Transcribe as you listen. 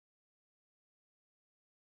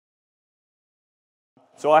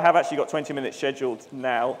So I have actually got 20 minutes scheduled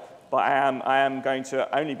now, but I am going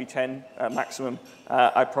to only be 10 maximum,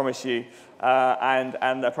 I promise you. And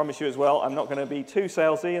I promise you as well, I'm not going to be too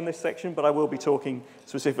salesy in this section, but I will be talking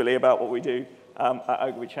specifically about what we do at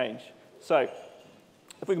Ogilvy Change. So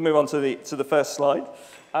if we can move on to the first slide,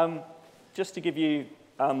 just to give you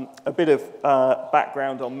a bit of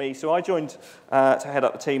background on me. So I joined to head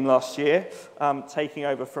up the team last year, taking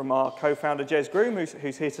over from our co-founder, Jez Groom,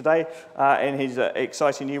 who's here today in his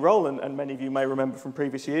exciting new role, and many of you may remember from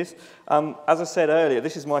previous years. As I said earlier,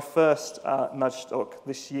 this is my first Nudgestock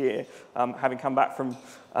this year, having come back from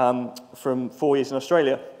 4 years in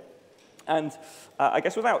Australia. And I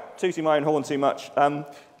guess without tooting my own horn too much,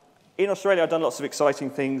 in Australia, I've done lots of exciting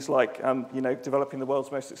things like, developing the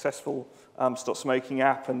world's most successful stop smoking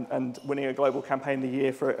app and winning a global campaign of the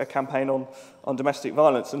year for a campaign on domestic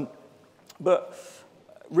violence. But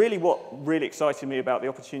really what really excited me about the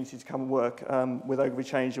opportunity to come and work with Ogilvy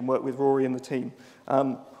Change and work with Rory and the team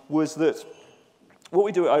was that what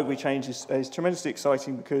we do at Ogilvy Change is tremendously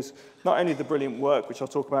exciting because not only the brilliant work, which I'll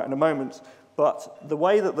talk about in a moment, but the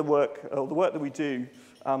way that the work that we do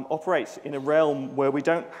operates in a realm where we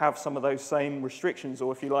don't have some of those same restrictions,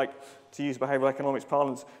 or if you like, to use behavioural economics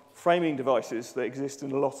parlance, framing devices that exist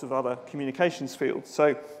in a lot of other communications fields.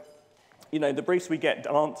 So, the briefs we get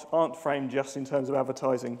aren't framed just in terms of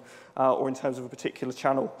advertising or in terms of a particular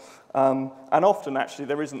channel. And often, actually,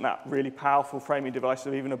 there isn't that really powerful framing device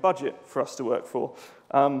or even a budget for us to work for.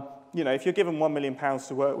 If you're given £1 million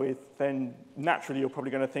to work with, then naturally you're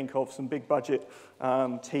probably going to think of some big budget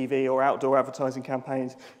TV or outdoor advertising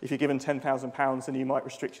campaigns. If you're given £10,000, then you might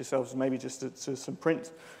restrict yourselves maybe just to some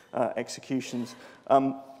print executions.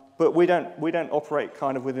 But we don't operate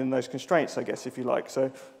kind of within those constraints, I guess, if you like.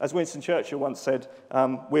 So as Winston Churchill once said,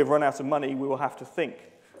 we've run out of money, we will have to think.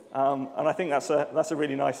 And I think that's a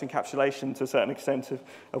really nice encapsulation to a certain extent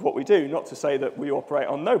of what we do. Not to say that we operate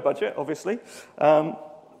on no budget, obviously.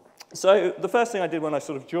 So the first thing I did when I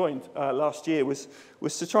sort of joined last year was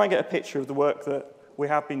to try and get a picture of the work that we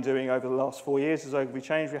have been doing over the last 4 years as Ogilvy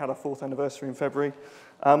Change. We had our 4th anniversary in February.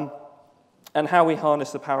 And how we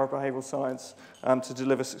harness the power of behavioural science to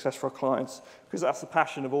deliver success for our clients, because that's the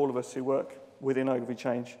passion of all of us who work within Ogilvy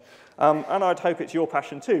Change. And I'd hope it's your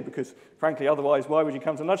passion too, because frankly, otherwise, why would you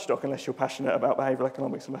come to Nudgestock unless you're passionate about behavioural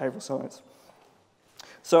economics and behavioural science?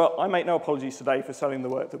 So I make no apologies today for selling the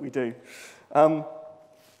work that we do.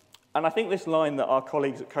 And I think this line that our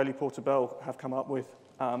colleagues at Coley Porter Bell have come up with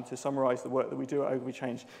to summarise the work that we do at Ogilvy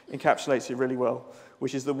Change encapsulates it really well,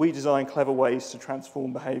 which is that we design clever ways to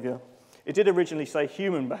transform behaviour. It did originally say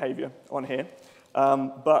human behaviour on here,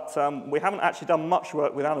 but we haven't actually done much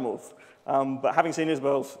work with animals. But having seen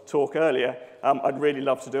Isabel's talk earlier, I'd really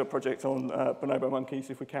love to do a project on bonobo monkeys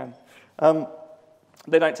if we can.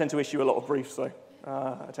 They don't tend to issue a lot of briefs, though,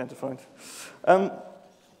 I tend to find.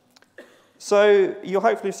 So you'll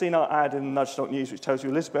hopefully have seen our ad in the Nudgestock News, which tells you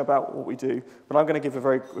a little bit about what we do, but I'm going to give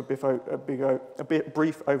a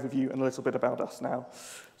brief overview and a little bit about us now.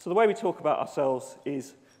 So the way we talk about ourselves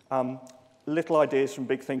is little ideas from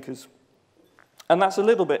big thinkers. And that's a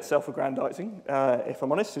little bit self-aggrandizing, if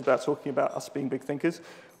I'm honest, about talking about us being big thinkers.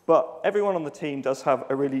 But everyone on the team does have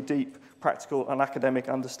a really deep practical and academic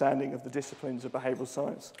understanding of the disciplines of behavioural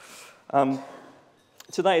science.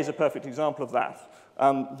 Today is a perfect example of that.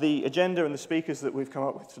 The agenda and the speakers that we've come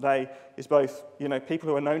up with today is both, people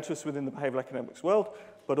who are known to us within the behavioural economics world,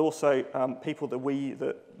 but also people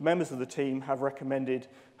that members of the team have recommended,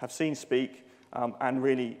 have seen speak, and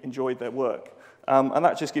really enjoyed their work. And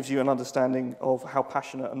that just gives you an understanding of how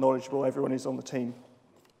passionate and knowledgeable everyone is on the team.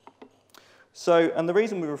 So, and the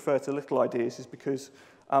reason we refer to little ideas is because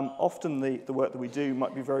often the work that we do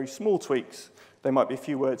might be very small tweaks. There might be a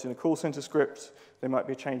few words in a call center script, there might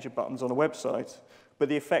be a change of buttons on a website, but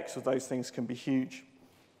the effects of those things can be huge.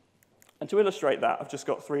 And to illustrate that, I've just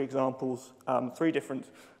got 3 examples, 3 different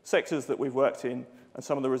sectors that we've worked in, and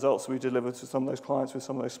some of the results we've delivered to some of those clients with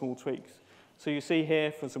some of those small tweaks. So you see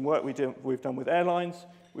here, from some work we've done with airlines,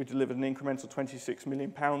 we delivered an incremental £26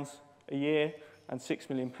 million a year, and £6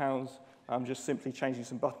 million just simply changing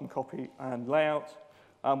some button copy and layout.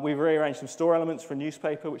 We've rearranged some store elements for a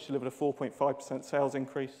newspaper, which delivered a 4.5% sales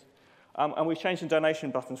increase. And we've changed some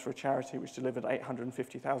donation buttons for a charity, which delivered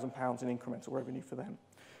 £850,000 in incremental revenue for them.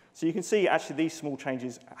 So you can see, actually, these small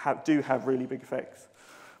changes do have really big effects.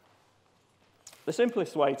 The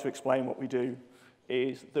simplest way to explain what we do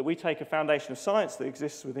is that we take a foundation of science that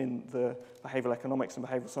exists within the behavioural economics and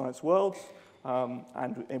behavioural science worlds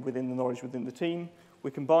and within the knowledge within the team.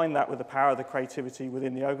 We combine that with the power of the creativity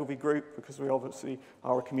within the Ogilvy Group, because we obviously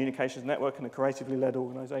are a communications network and a creatively led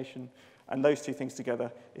organisation. And those two things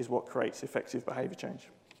together is what creates effective behaviour change.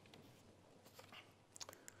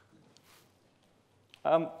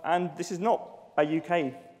 And this is not a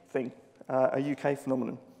UK thing, a UK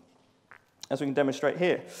phenomenon, as we can demonstrate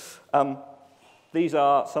here. These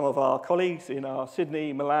are some of our colleagues in our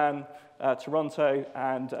Sydney, Milan, Toronto,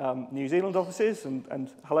 and New Zealand offices,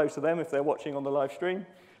 and hello to them if they're watching on the live stream,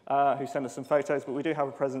 who send us some photos. But we do have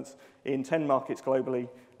a presence in 10 markets globally,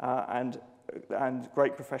 and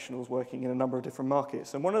great professionals working in a number of different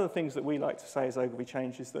markets. And one of the things that we like to say as Ogilvy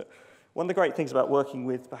Change is that one of the great things about working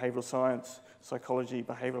with behavioural science, psychology,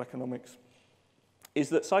 behavioural economics, is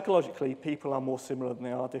that psychologically people are more similar than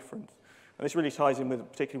they are different. And this really ties in with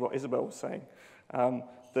particularly what Isabel was saying,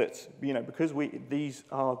 that because these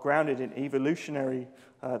are grounded in the evolutionary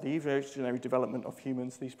development of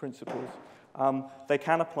humans, these principles, they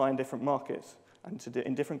can apply in different markets and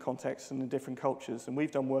in different contexts and in different cultures. And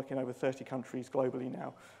we've done work in over 30 countries globally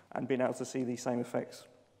now and been able to see these same effects.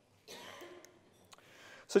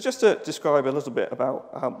 So just to describe a little bit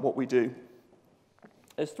about what we do,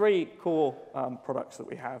 there's three core products that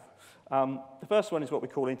we have. The first one is what we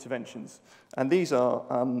call interventions, and these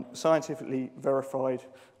are scientifically verified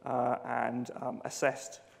and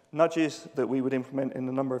assessed nudges that we would implement in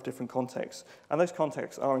a number of different contexts, and those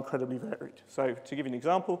contexts are incredibly varied. So to give you an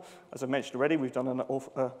example, as I've mentioned already, we've done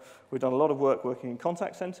a lot of work working in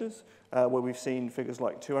contact centres, where we've seen figures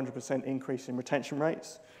like 200% increase in retention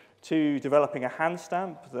rates, to developing a hand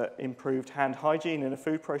stamp that improved hand hygiene in a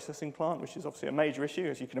food processing plant, which is obviously a major issue.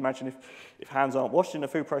 As you can imagine, if hands aren't washed in a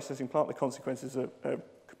food processing plant, the consequences are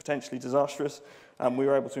potentially disastrous. We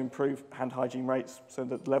were able to improve hand hygiene rates, so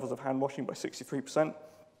the levels of hand washing, by 63%.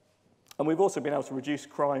 And we've also been able to reduce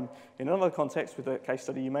crime in another context with a case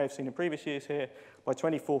study you may have seen in previous years here by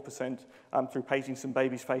 24% through painting some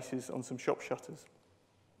babies' faces on some shop shutters.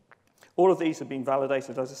 All of these have been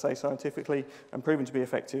validated, as I say, scientifically and proven to be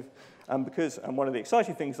effective. And one of the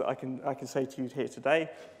exciting things that I can say to you here today,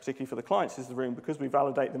 particularly for the clients in the room, because we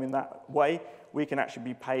validate them in that way, we can actually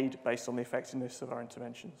be paid based on the effectiveness of our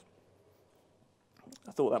interventions.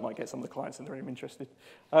 I thought that might get some of the clients in the room interested.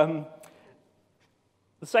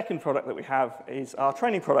 The second product that we have is our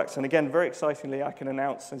training products. And again, very excitingly, I can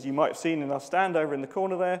announce, as you might have seen in our stand over in the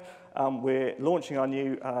corner there, we're launching our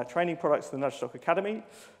new training products, the Nudgestock Academy.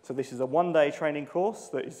 So this is a one-day training course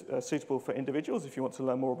that is suitable for individuals if you want to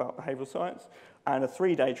learn more about behavioural science, and a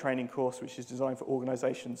 3-day training course which is designed for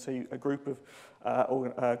organisations. So a group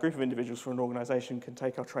of individuals from an organisation can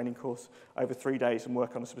take our training course over 3 days and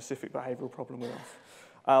work on a specific behavioural problem with us.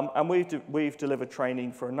 And we've delivered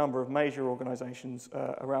training for a number of major organisations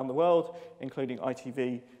around the world, including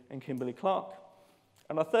ITV and Kimberly-Clark.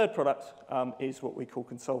 And our third product is what we call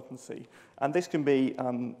consultancy. And this can be,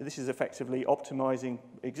 this is effectively optimising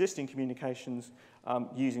existing communications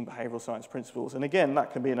using behavioural science principles. And again,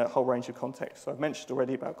 that can be in a whole range of contexts. So I've mentioned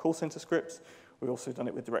already about call centre scripts. We've also done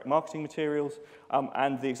it with direct marketing materials.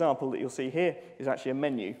 And the example that you'll see here is actually a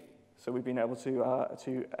menu. So we've been able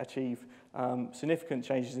to achieve significant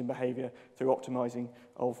changes in behaviour through optimising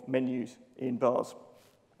of menus in bars.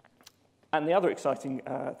 And the other exciting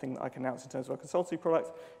thing that I can announce in terms of our consultancy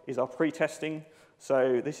product is our pre-testing.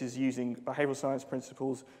 So this is using behavioural science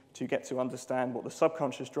principles to get to understand what the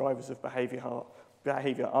subconscious drivers of behaviour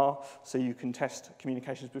are, so you can test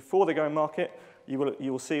communications before they go in market. You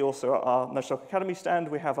will see also at our Nudgestock Academy stand,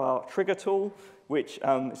 we have our trigger tool, which,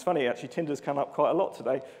 it's funny, actually, Tinder's come up quite a lot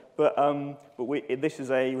today, but this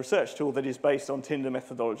is a research tool that is based on Tinder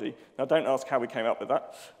methodology. Now, don't ask how we came up with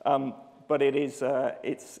that, but it is,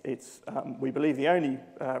 we believe, the only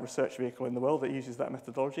research vehicle in the world that uses that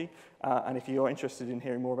methodology, and if you're interested in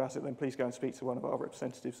hearing more about it, then please go and speak to one of our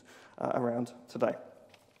representatives around today.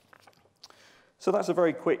 So that's a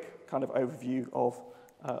very quick kind of overview of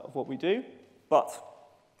what we do. But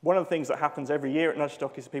one of the things that happens every year at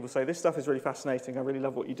Nudgestock is people say, this stuff is really fascinating, I really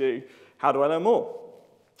love what you do, how do I learn more?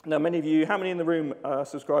 Now, many of you, how many in the room are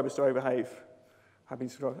subscribers to Overhave? Have been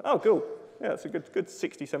subscribed? Oh, cool. Yeah, it's a good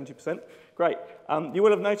 60, 70%. Great. You will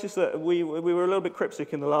have noticed that we were a little bit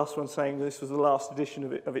cryptic in the last one, saying this was the last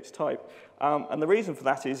edition of its type. And the reason for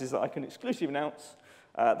that is that I can exclusively announce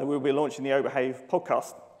that we'll be launching the Overhave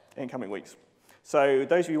podcast in coming weeks. So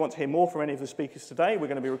those of you who want to hear more from any of the speakers today, we're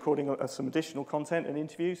going to be recording some additional content and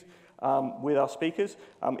interviews with our speakers.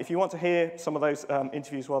 If you want to hear some of those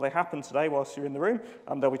interviews while they happen today, whilst you're in the room,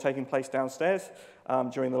 they'll be taking place downstairs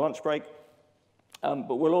during the lunch break.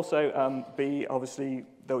 But we'll also be, obviously,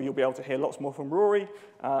 you'll be able to hear lots more from Rory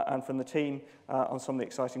and from the team on some of the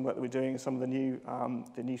exciting work that we're doing and some of the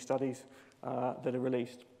new studies that are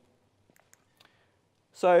released.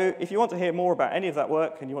 So if you want to hear more about any of that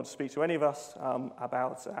work and you want to speak to any of us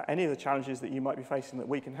about any of the challenges that you might be facing that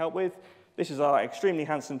we can help with, this is our extremely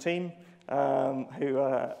handsome team who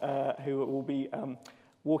will be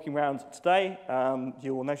walking around today.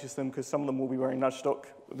 You will notice them because some of them will be wearing Nudgestock,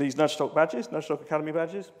 these Nudgestock badges, Nudgestock Academy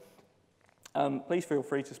badges. Please feel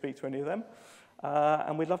free to speak to any of them,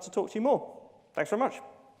 and we'd love to talk to you more. Thanks very much.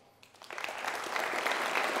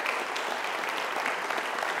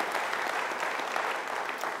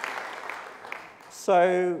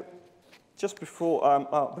 So, just before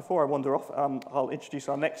I wander off, I'll introduce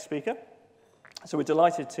our next speaker. So we're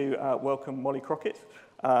delighted to welcome Molly Crockett,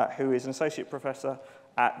 who is an associate professor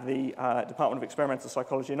at the Department of Experimental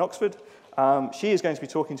Psychology in Oxford. She is going to be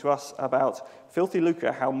talking to us about filthy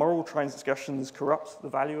lucre, how moral transgressions corrupt the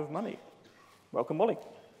value of money. Welcome, Molly.